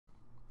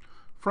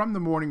From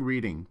the morning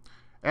reading,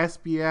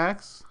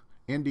 SPX,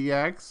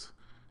 NDX,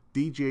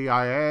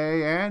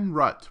 DJIA, and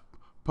RUT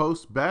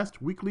post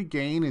best weekly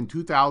gain in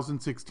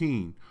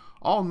 2016.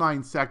 All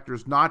 9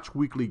 sectors notch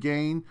weekly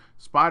gain,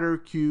 spider,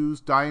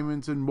 Qs,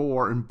 diamonds, and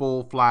more in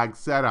bull flag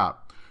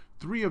setup.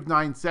 3 of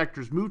 9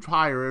 sectors moved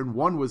higher and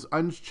 1 was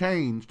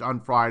unchanged on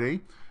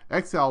Friday.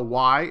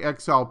 XLY,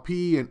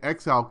 XLP, and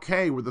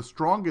XLK were the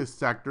strongest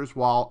sectors,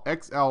 while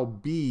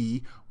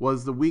XLB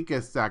was the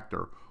weakest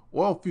sector.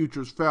 Oil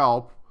futures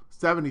fell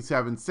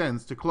 77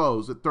 cents to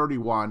close at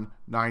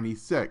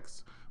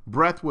 31.96.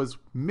 Breadth was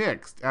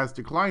mixed as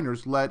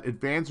decliners led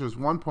advancers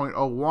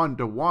 1.01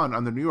 to 1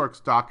 on the New York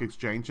Stock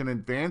Exchange and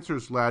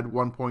advancers led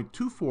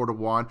 1.24 to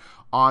 1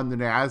 on the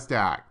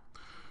NASDAQ.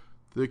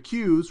 The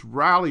Qs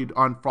rallied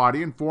on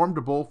Friday and formed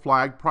a bull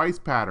flag price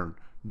pattern.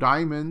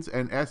 Diamonds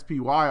and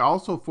SPY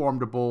also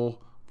formed a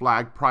bull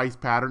flag price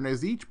pattern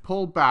as each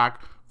pulled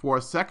back for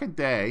a second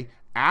day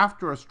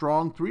after a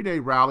strong 3-day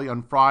rally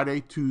on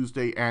Friday,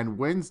 Tuesday, and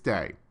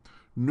Wednesday.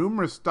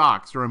 Numerous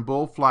stocks are in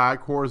bull flag,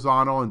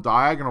 horizontal, and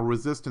diagonal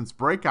resistance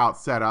breakout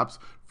setups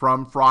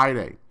from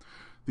Friday.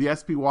 The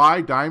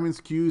SPY,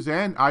 Diamonds, Qs,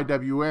 and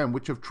IWM,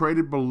 which have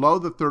traded below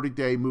the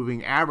 30-day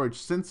moving average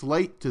since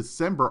late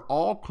December,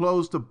 all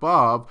closed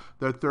above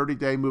their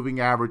 30-day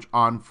moving average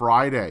on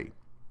Friday.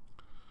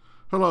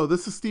 Hello,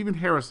 this is Stephen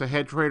Harris, a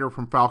head trader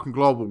from Falcon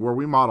Global, where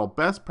we model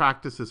best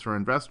practices for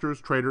investors,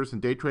 traders,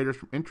 and day traders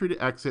from entry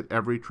to exit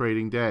every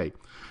trading day.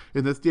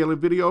 In this daily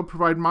video, I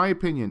provide my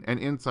opinion and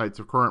insights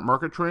of current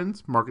market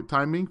trends, market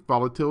timing,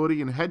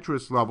 volatility, and hedge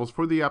risk levels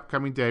for the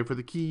upcoming day for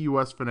the key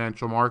U.S.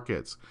 financial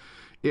markets.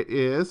 It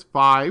is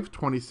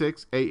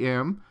 5:26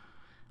 a.m.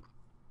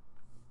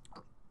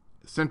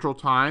 Central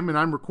Time, and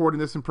I'm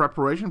recording this in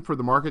preparation for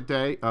the market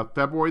day of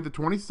February the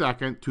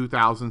 22nd,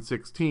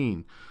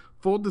 2016.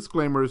 Full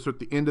disclaimers are at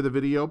the end of the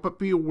video, but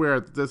be aware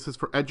that this is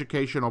for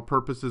educational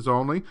purposes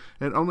only,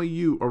 and only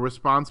you are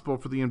responsible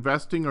for the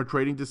investing or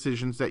trading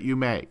decisions that you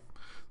make.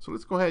 So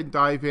let's go ahead and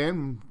dive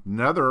in.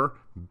 Another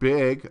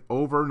big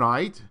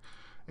overnight.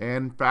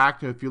 And in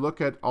fact, if you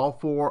look at all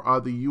 4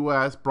 of the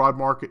U.S. broad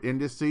market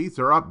indices,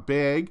 they're up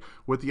big,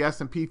 with the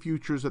S&P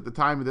futures at the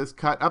time of this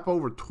cut up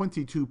over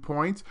 22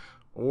 points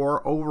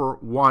or over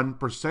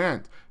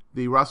 1%.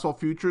 The Russell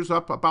futures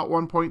up about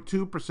 1.2%,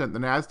 the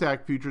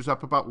NASDAQ futures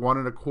up about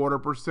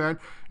 1.25%,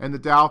 and the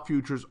Dow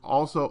futures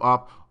also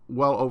up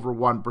well over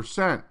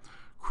 1%.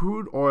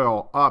 Crude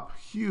oil up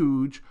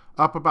huge,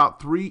 up about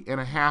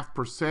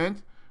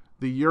 3.5%.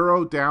 The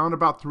euro down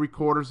about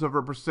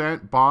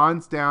 0.75%,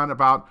 bonds down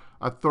about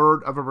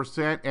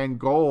 1/3%, and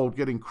gold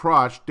getting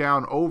crushed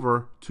down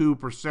over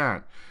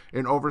 2%.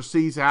 In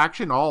overseas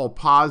action, all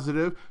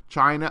positive.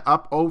 China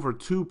up over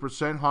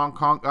 2%, Hong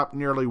Kong up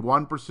nearly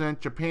 1%,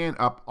 Japan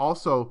up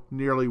also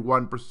nearly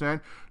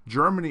 1%,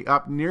 Germany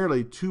up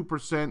nearly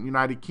 2%,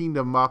 United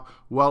Kingdom up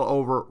well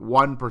over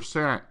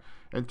 1%.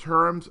 In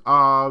terms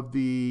of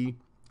the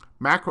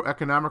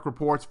macroeconomic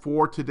reports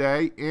for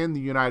today in the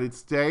United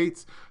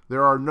States,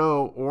 there are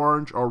no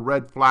orange or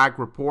red flag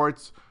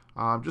reports.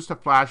 Just a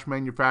flash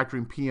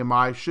manufacturing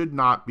PMI should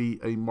not be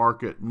a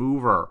market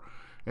mover.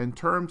 In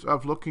terms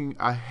of looking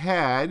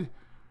ahead,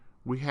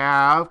 we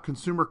have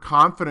consumer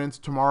confidence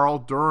tomorrow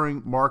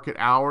during market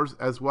hours,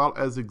 as well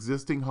as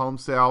existing home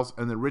sales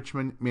and the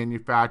Richmond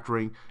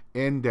Manufacturing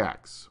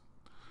Index.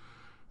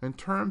 In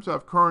terms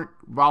of current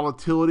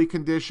volatility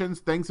conditions,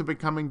 things have been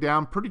coming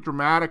down pretty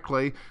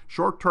dramatically.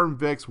 Short-term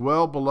VIX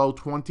well below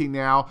 20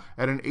 now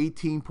at an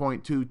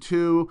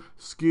 18.22.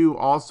 Skew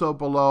also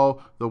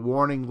below the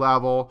warning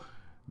level.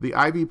 The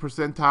IV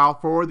percentile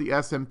for the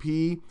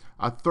S&P,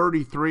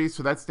 33,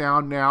 so that's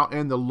down now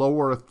in the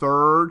lower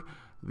third.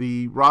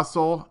 The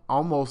Russell,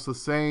 almost the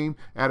same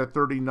at a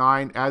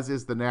 39, as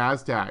is the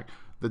NASDAQ.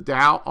 The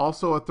Dow,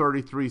 also a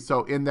 33,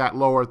 so in that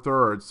lower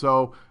third.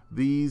 So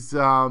these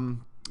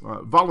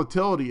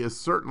volatility is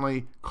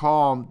certainly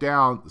calmed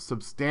down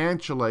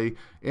substantially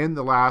in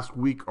the last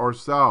week or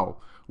so.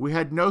 We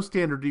had no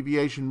standard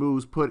deviation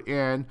moves put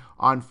in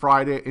on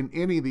Friday in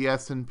any of the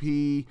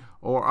S&P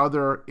or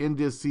other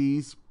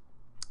indices.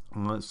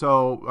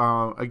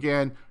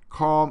 Again,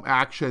 calm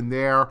action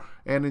there.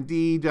 And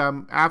indeed,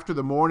 after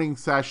the morning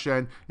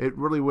session, it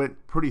really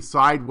went pretty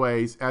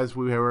sideways as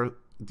we were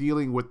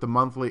dealing with the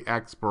monthly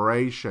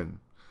expiration.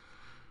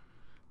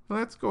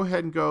 Let's go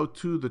ahead and go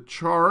to the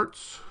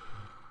charts.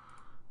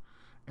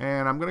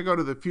 And I'm going to go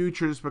to the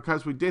futures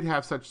because we did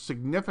have such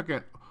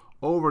significant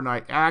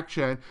overnight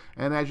action.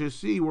 And as you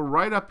see, we're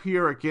right up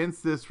here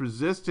against this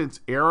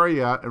resistance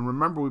area. And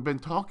remember, we've been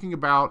talking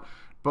about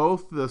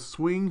both the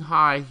swing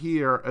high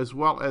here as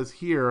well as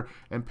here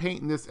and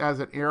painting this as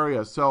an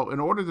area. So in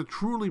order to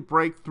truly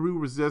break through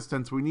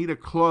resistance, we need a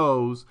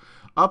close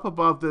up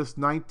above this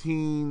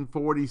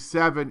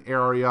 1947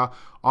 area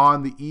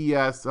on the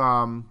ES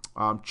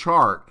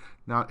chart.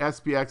 Now,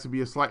 SPX would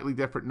be a slightly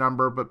different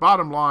number, but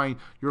bottom line,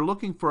 you're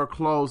looking for a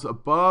close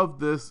above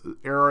this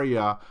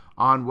area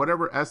on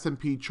whatever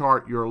S&P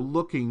chart you're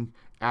looking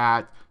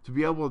at to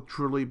be able to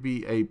truly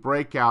be a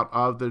breakout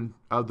of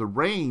the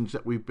range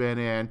that we've been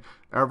in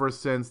ever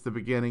since the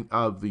beginning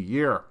of the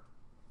year.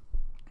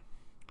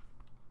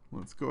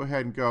 Let's go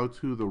ahead and go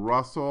to the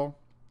Russell.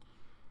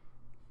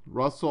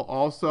 Russell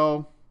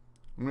also,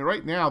 I mean,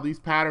 right now these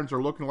patterns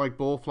are looking like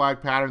bull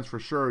flag patterns for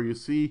sure. You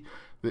see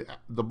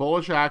the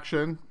bullish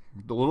action,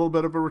 a little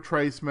bit of a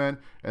retracement,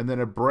 and then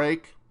a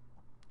break.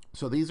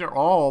 So these are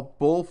all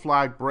bull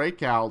flag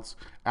breakouts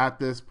at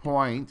this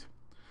point.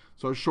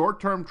 So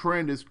short-term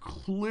trend is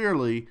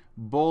clearly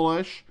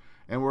bullish,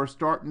 and we're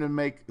starting to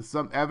make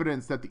some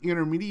evidence that the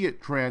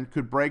intermediate trend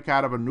could break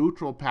out of a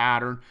neutral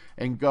pattern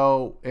and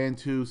go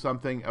into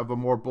something of a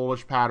more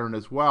bullish pattern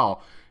as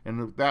well.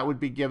 And that would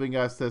be giving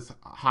us this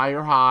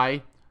higher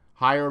high,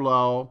 higher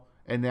low,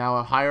 and now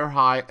a higher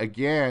high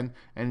again.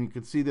 And you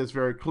can see this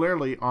very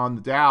clearly on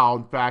the Dow.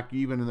 In fact,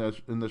 even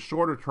in the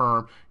shorter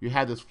term, you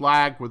had this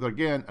flag with,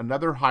 again,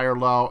 another higher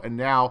low and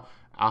now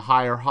a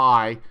higher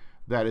high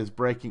that is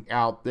breaking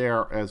out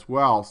there as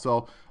well.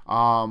 So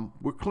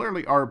we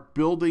clearly are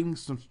building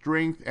some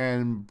strength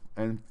and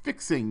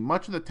fixing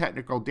much of the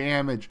technical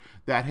damage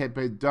that had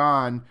been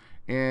done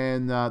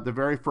in the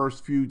very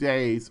first few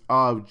days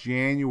of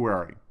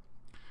January.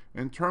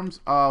 In terms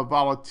of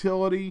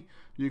volatility,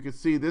 you can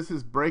see this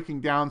is breaking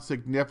down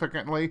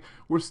significantly.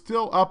 We're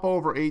still up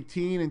over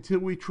 18 until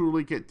we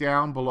truly get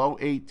down below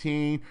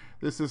 18.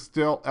 This is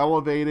still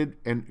elevated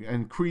and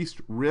increased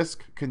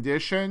risk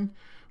condition,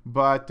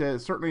 but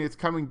certainly it's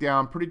coming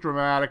down pretty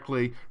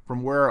dramatically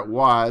from where it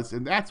was,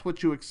 and that's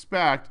what you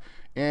expect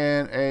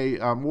in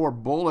a more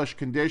bullish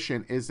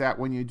condition, is that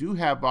when you do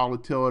have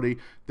volatility,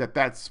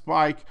 that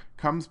spike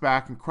comes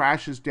back and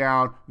crashes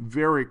down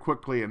very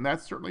quickly, and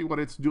that's certainly what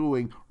it's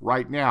doing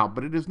right now.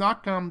 But it has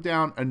not come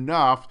down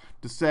enough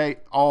to say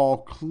all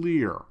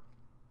clear.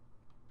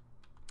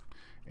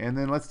 And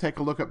then let's take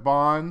a look at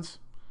bonds.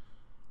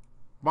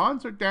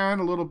 Bonds are down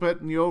a little bit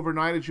in the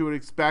overnight, as you would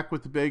expect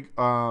with the big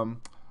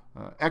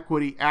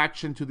equity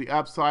action to the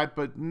upside,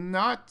 but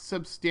not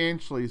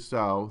substantially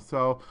so.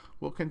 So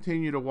we'll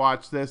continue to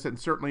watch this, and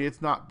certainly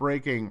it's not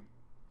breaking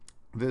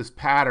this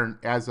pattern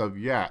as of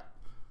yet.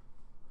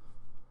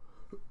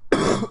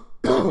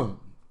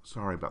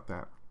 Sorry about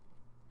that.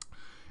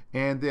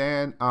 And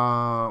then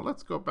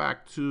let's go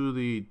back to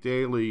the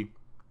daily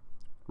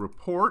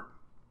report.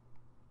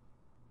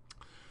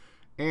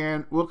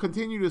 And we'll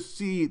continue to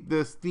see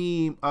this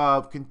theme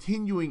of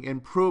continuing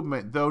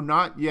improvement, though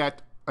not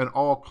yet an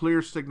all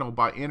clear signal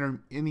by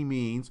any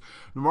means.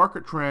 The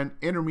market trend,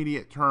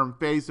 intermediate term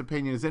phase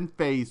opinion, is in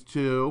phase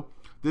 2.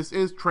 This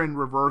is trend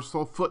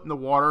reversal, foot in the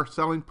water,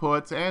 selling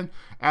puts and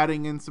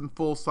adding in some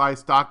full-size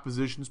stock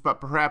positions,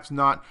 but perhaps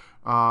not,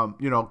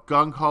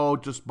 gung-ho,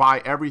 just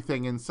buy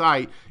everything in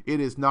sight. It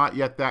is not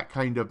yet that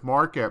kind of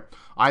market.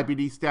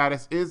 IBD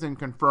status is in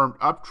confirmed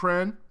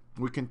uptrend.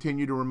 We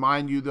continue to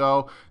remind you,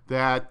 though,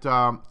 that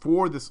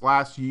for this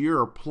last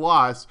year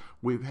plus,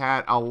 we've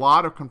had a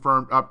lot of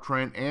confirmed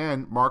uptrend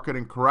and market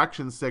and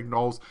correction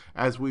signals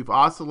as we've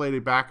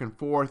oscillated back and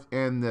forth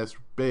in this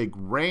big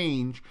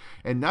range,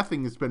 and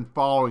nothing has been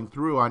following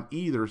through on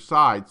either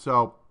side.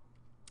 So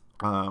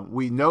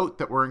we note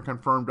that we're in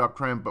confirmed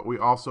uptrend, but we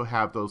also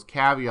have those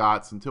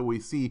caveats until we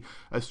see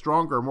a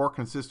stronger, more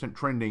consistent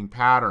trending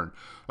pattern.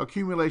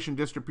 Accumulation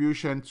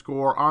distribution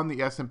score on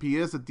the S&P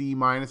is a D-,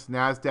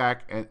 NASDAQ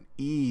an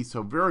E,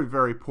 so very,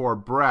 very poor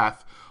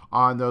breadth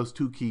on those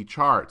two key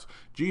charts.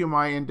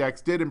 GMI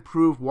index did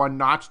improve one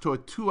notch to a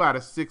 2 out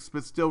of 6,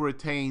 but still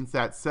retains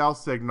that sell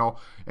signal,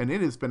 and it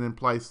has been in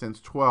place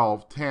since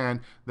 12/10.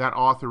 That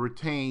author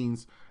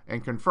retains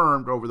and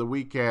confirmed over the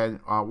weekend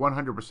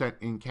 100%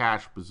 in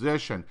cash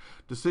position.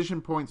 Decision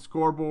point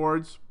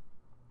scoreboards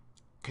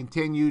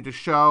continue to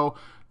show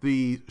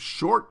the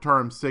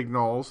short-term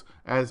signals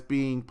as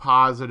being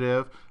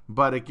positive,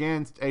 but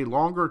against a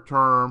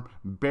longer-term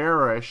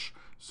bearish.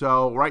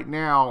 So right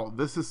now,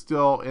 this is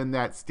still in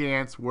that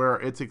stance where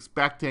it's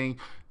expecting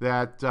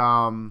that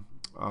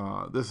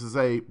this is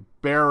a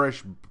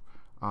bearish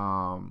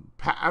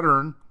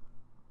pattern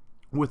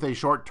with a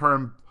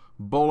short-term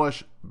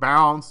bullish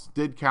bounce,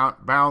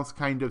 bounce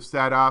kind of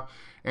setup,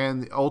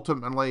 and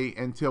ultimately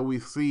until we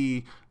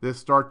see this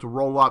start to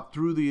roll up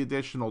through the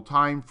additional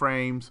time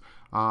frames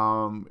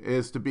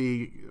is to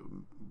be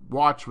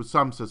watched with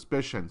some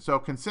suspicion. So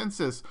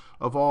consensus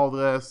of all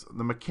this,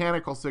 the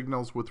mechanical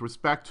signals with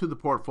respect to the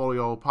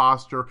portfolio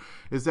posture,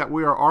 is that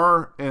we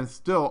are in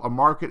still a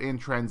market in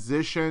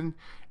transition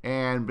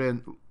and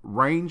been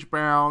range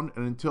bound,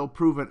 and until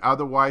proven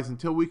otherwise,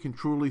 until we can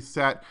truly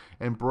set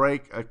and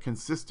break a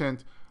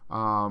consistent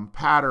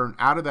pattern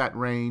out of that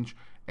range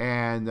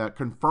and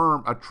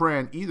confirm a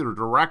trend either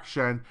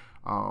direction,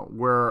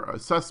 we're a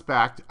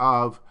suspect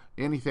of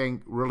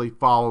anything really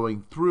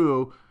following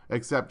through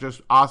except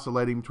just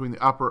oscillating between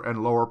the upper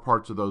and lower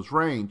parts of those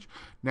range.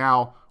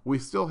 Now, we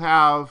still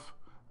have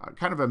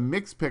kind of a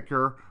mixed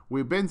picture.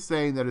 We've been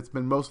saying that it's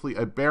been mostly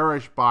a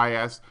bearish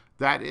bias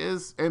that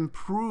is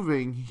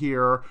improving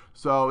here.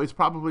 So it's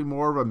probably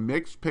more of a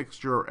mixed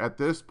picture at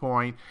this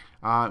point,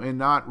 and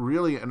not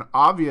really an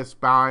obvious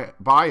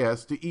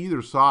bias to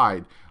either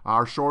side.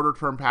 Our shorter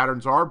term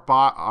patterns are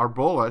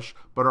bullish,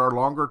 but our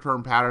longer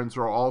term patterns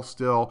are all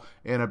still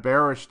in a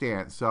bearish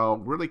stance. So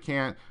really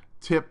can't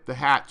tip the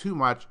hat too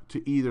much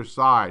to either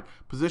side.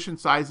 Position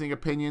sizing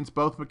opinions,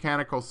 both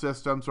mechanical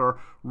systems are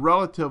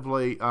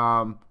relatively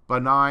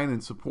benign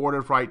and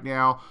supportive right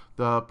now.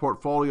 The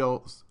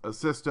portfolio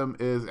system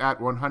is at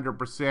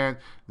 100%.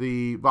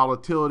 The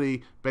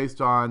volatility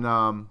based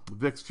on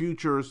VIX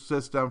futures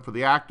system for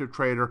the active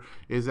trader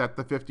is at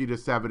the 50 to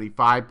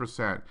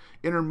 75%.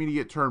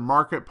 Intermediate term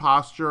market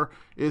posture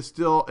is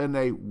still in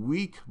a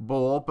weak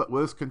bull, but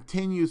this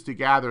continues to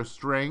gather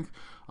strength.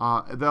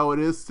 Though it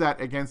is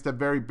set against a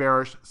very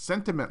bearish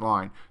sentiment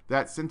line.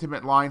 That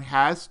sentiment line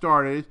has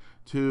started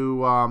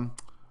to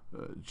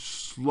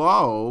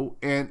slow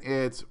in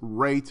its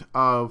rate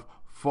of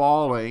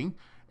falling,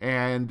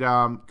 and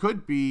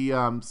could be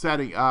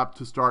setting up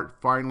to start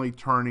finally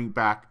turning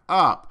back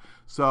up.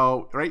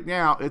 So right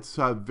now it's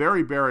a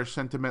very bearish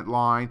sentiment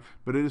line,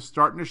 but it is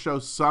starting to show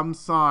some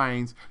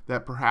signs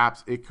that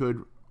perhaps it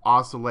could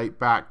oscillate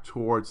back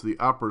towards the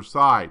upper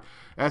side.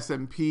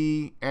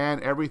 S&P and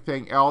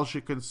everything else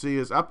you can see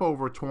is up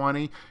over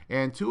 20,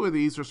 and two of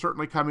these are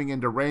certainly coming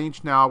into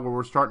range now where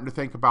we're starting to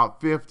think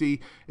about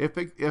 50.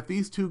 If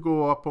these two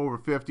go up over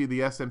 50,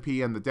 the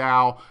S&P and the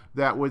Dow,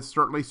 that would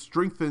certainly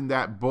strengthen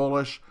that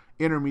bullish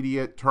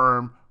intermediate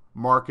term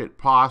market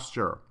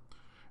posture.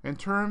 In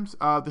terms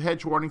of the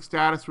hedge warning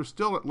status, we're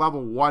still at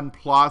level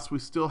 1+. We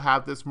still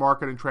have this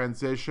market in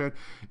transition.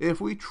 If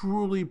we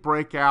truly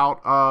break out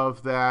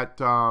of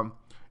that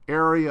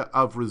area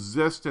of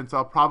resistance,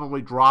 I'll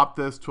probably drop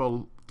this to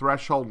a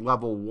threshold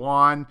level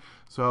 1.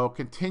 So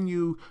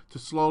continue to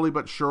slowly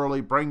but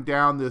surely bring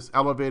down this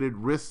elevated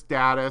risk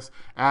status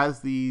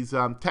as these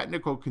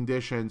technical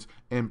conditions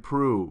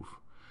improve.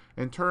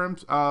 In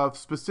terms of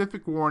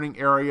specific warning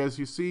areas,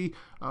 you see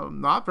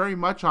not very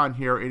much on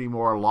here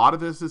anymore. A lot of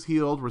this is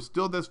healed. We're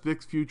still this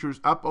VIX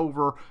futures up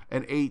over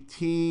an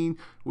 18.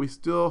 We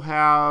still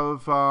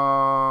have,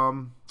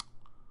 well,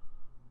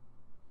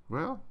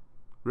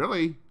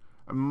 really,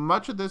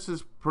 much of this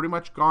is pretty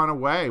much gone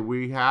away.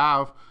 We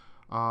have,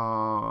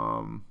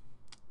 I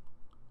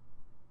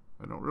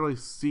don't really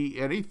see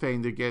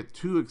anything to get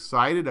too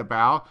excited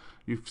about.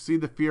 You see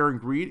the fear and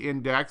greed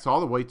index all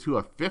the way to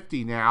a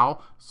 50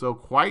 now, so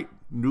quite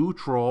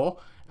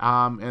neutral,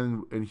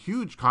 and in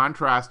huge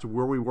contrast to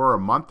where we were a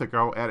month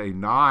ago at a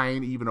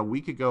 9, even a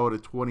week ago at a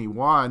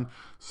 21.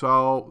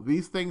 So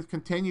these things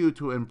continue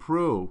to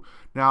improve.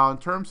 Now, in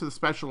terms of the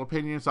special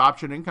opinions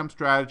option income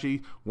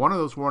strategy, one of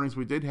those warnings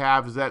we did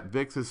have is that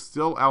VIX is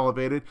still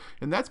elevated,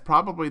 and that's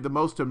probably the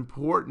most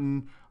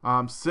important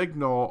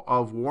signal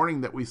of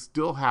warning that we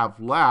still have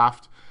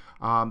left,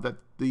 that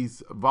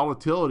these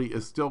volatility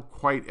is still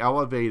quite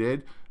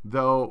elevated,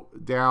 though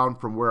down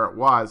from where it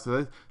was.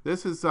 So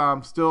this is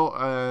still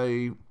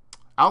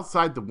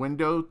outside the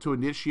window to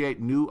initiate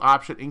new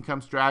option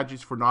income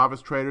strategies for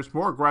novice traders.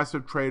 More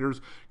aggressive traders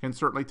can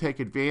certainly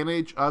take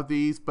advantage of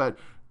these, but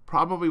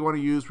probably want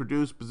to use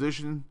reduced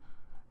position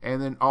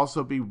and then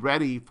also be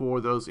ready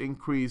for those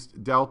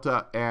increased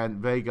delta and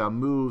vega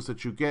moves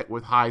that you get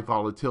with high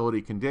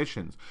volatility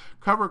conditions.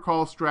 Cover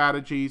call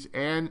strategies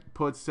and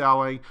put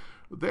selling,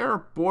 they're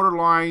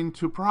borderline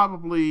to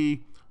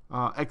probably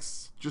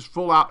just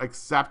full out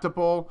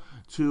acceptable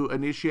to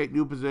initiate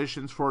new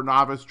positions for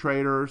novice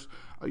traders.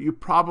 You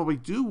probably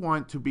do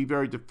want to be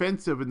very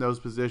defensive in those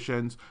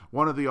positions.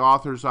 One of the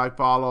authors I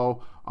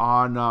follow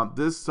on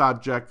this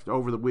subject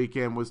over the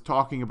weekend was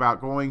talking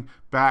about going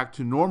back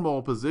to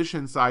normal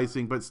position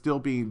sizing, but still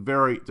being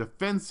very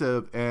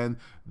defensive in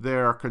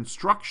their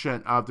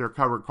construction of their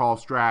cover call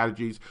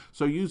strategies.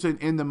 So using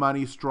in the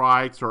money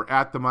strikes or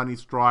at the money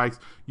strikes,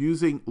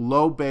 using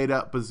low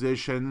beta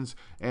positions,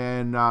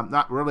 and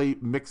not really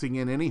mixing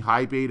in any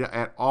high beta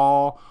at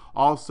all.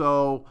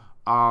 Also,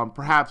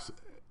 perhaps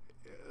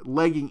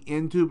legging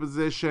into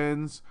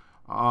positions,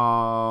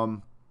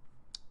 so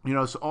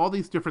all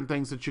these different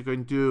things that you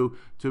can do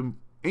to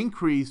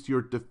increase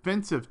your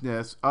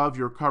defensiveness of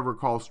your cover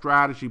call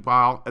strategy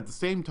while at the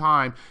same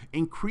time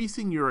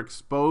increasing your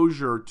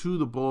exposure to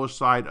the bullish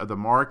side of the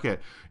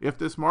market. If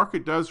this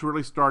market does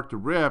really start to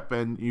rip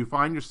and you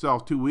find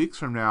yourself 2 weeks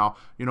from now,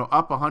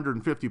 up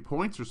 150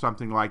 points or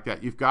something like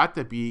that, you've got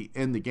to be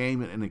in the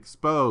game and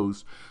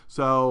exposed.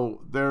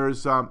 So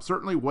there's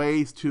certainly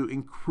ways to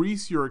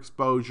increase your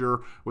exposure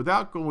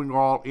without going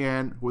all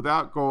in,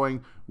 without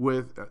going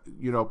with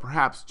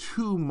perhaps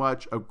too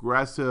much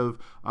aggressive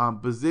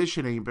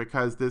positioning,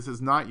 because this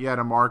is not yet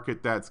a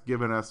market that's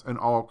given us an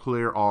all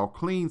clear, all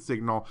clean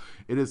signal.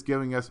 It is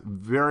giving us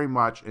very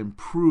much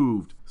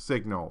improved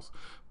signals.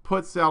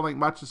 Put selling,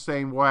 much the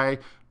same way.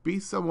 Be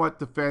somewhat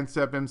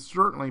defensive and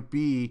certainly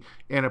be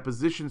in a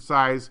position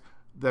size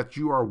that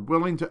you are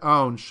willing to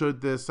own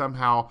should this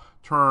somehow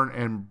turn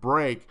and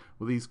break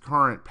with these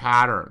current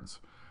patterns.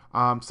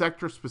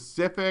 Sector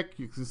specific,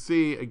 you can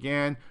see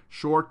again,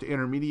 short to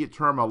intermediate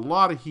term, a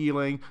lot of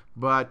healing,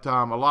 but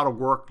a lot of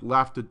work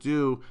left to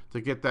do to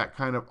get that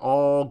kind of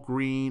all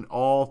green,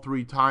 all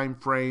 3 time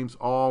frames,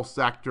 all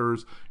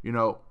sectors,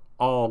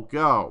 all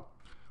go.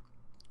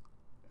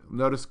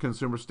 Notice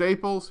consumer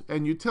staples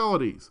and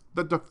utilities.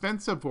 The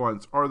defensive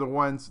ones are the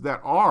ones that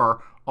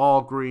are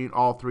all green,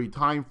 all 3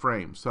 time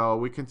frames. So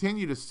we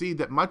continue to see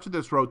that much of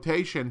this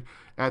rotation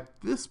at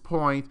this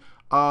point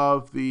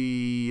of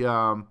the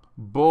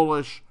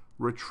bullish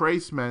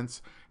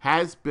retracements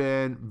has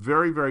been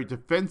very, very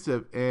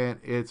defensive in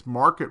its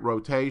market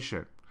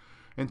rotation.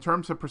 In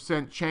terms of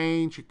percent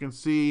change, you can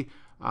see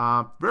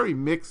very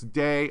mixed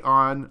day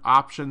on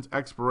options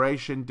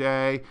expiration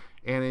day,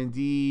 and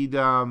indeed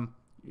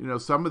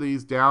some of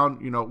these down,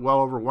 well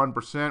over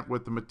 1%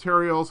 with the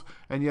materials,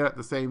 and yet at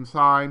the same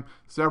time,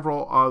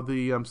 several of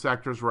the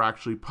sectors were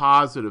actually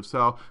positive.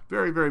 So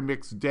very, very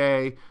mixed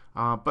day,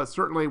 but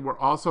certainly we're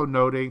also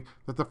noting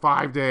that the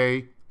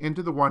 5-day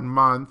into the 1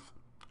 month,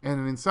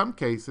 and in some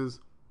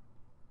cases,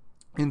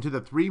 into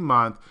the 3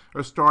 month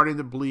are starting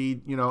to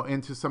bleed,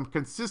 into some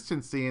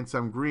consistency and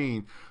some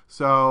green.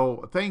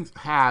 So things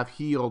have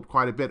healed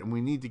quite a bit, and we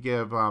need to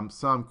give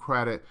some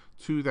credit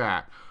to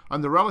that. On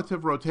the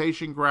relative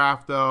rotation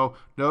graph, though,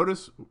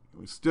 notice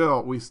we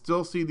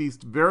still see these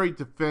very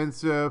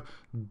defensive,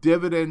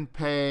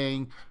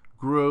 dividend-paying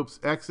groups.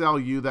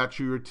 XLU, that's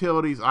your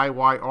utilities.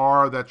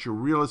 IYR, that's your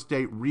real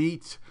estate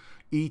REIT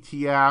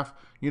ETF.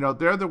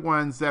 They're the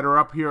ones that are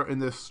up here in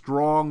this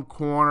strong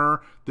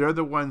corner. They're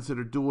the ones that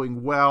are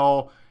doing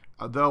well,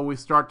 though we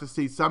start to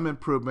see some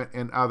improvement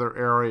in other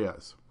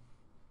areas.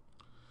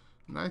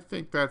 And I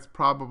think that's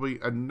probably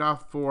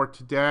enough for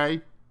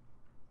today.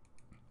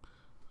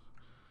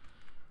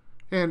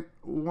 And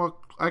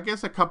I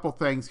guess a couple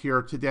things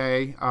here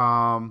today.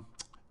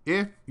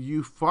 If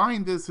you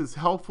find this is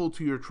helpful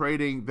to your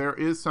trading, there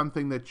is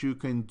something that you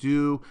can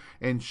do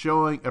in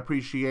showing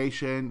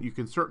appreciation. You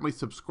can certainly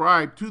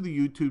subscribe to the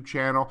YouTube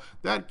channel.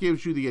 That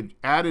gives you the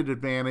added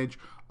advantage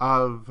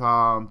of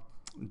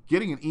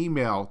getting an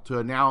email to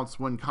announce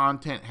when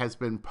content has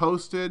been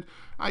posted.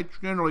 I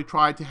generally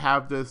try to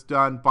have this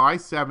done by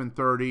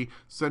 7:30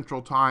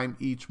 Central Time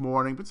each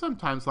morning, but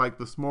sometimes, like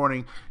this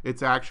morning,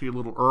 it's actually a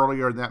little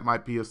earlier, and that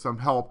might be of some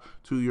help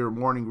to your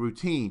morning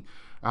routine.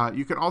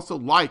 You can also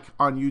like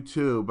on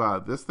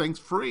YouTube. This thing's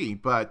free,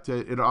 but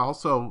it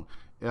also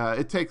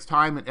it takes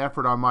time and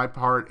effort on my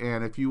part,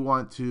 and if you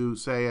want to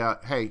say,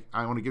 hey,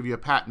 I want to give you a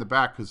pat in the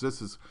back because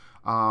this is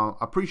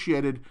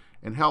appreciated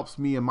and helps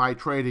me in my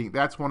trading,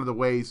 that's one of the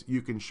ways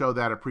you can show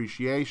that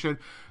appreciation.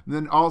 And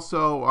then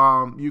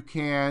also you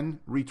can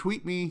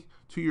retweet me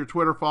to your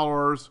Twitter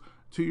followers,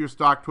 to your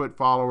StockTwit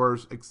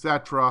followers,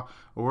 etc.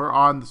 We're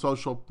on the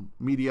social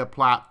media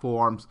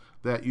platforms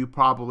that you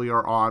probably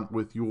are on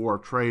with your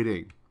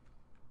trading.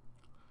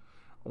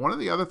 One of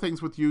the other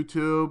things with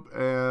YouTube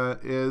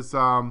is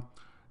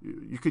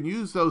you can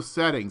use those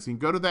settings. You can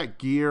go to that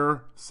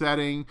gear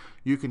setting.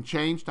 You can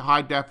change to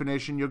high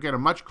definition. You'll get a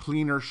much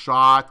cleaner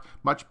shot,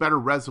 much better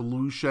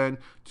resolution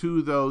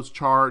to those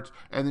charts.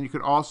 And then you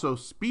can also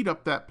speed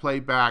up that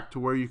playback to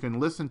where you can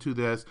listen to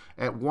this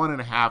at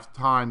 1.5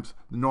 times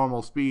the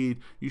normal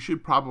speed. You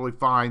should probably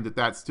find that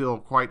that's still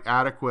quite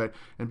adequate,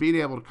 and being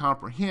able to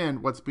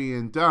comprehend what's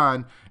being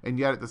done and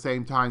yet at the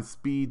same time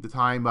speed the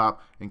time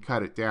up and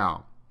cut it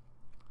down.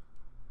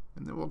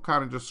 And then we'll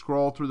kind of just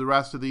scroll through the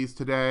rest of these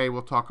today.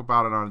 We'll talk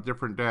about it on a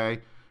different day.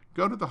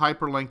 Go to the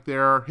hyperlink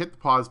there, hit the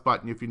pause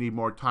button if you need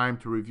more time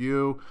to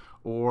review,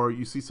 or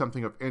you see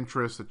something of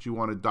interest that you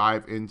want to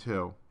dive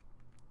into.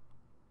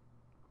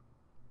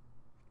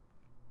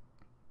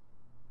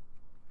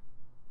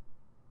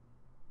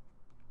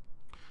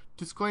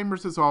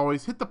 Disclaimers, as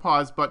always, hit the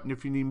pause button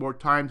if you need more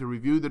time to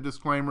review the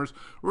disclaimers.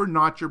 We're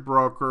not your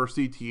broker,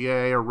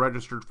 CTA, or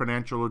registered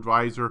financial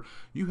advisor.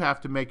 You have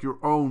to make your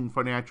own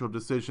financial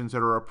decisions that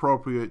are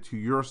appropriate to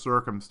your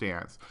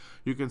circumstance.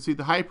 You can see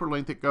the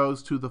hyperlink that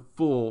goes to the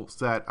full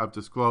set of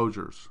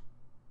disclosures.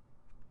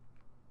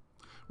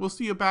 We'll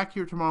see you back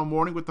here tomorrow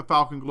morning with the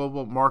Falcon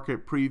Global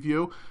Market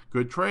Preview.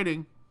 Good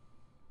trading.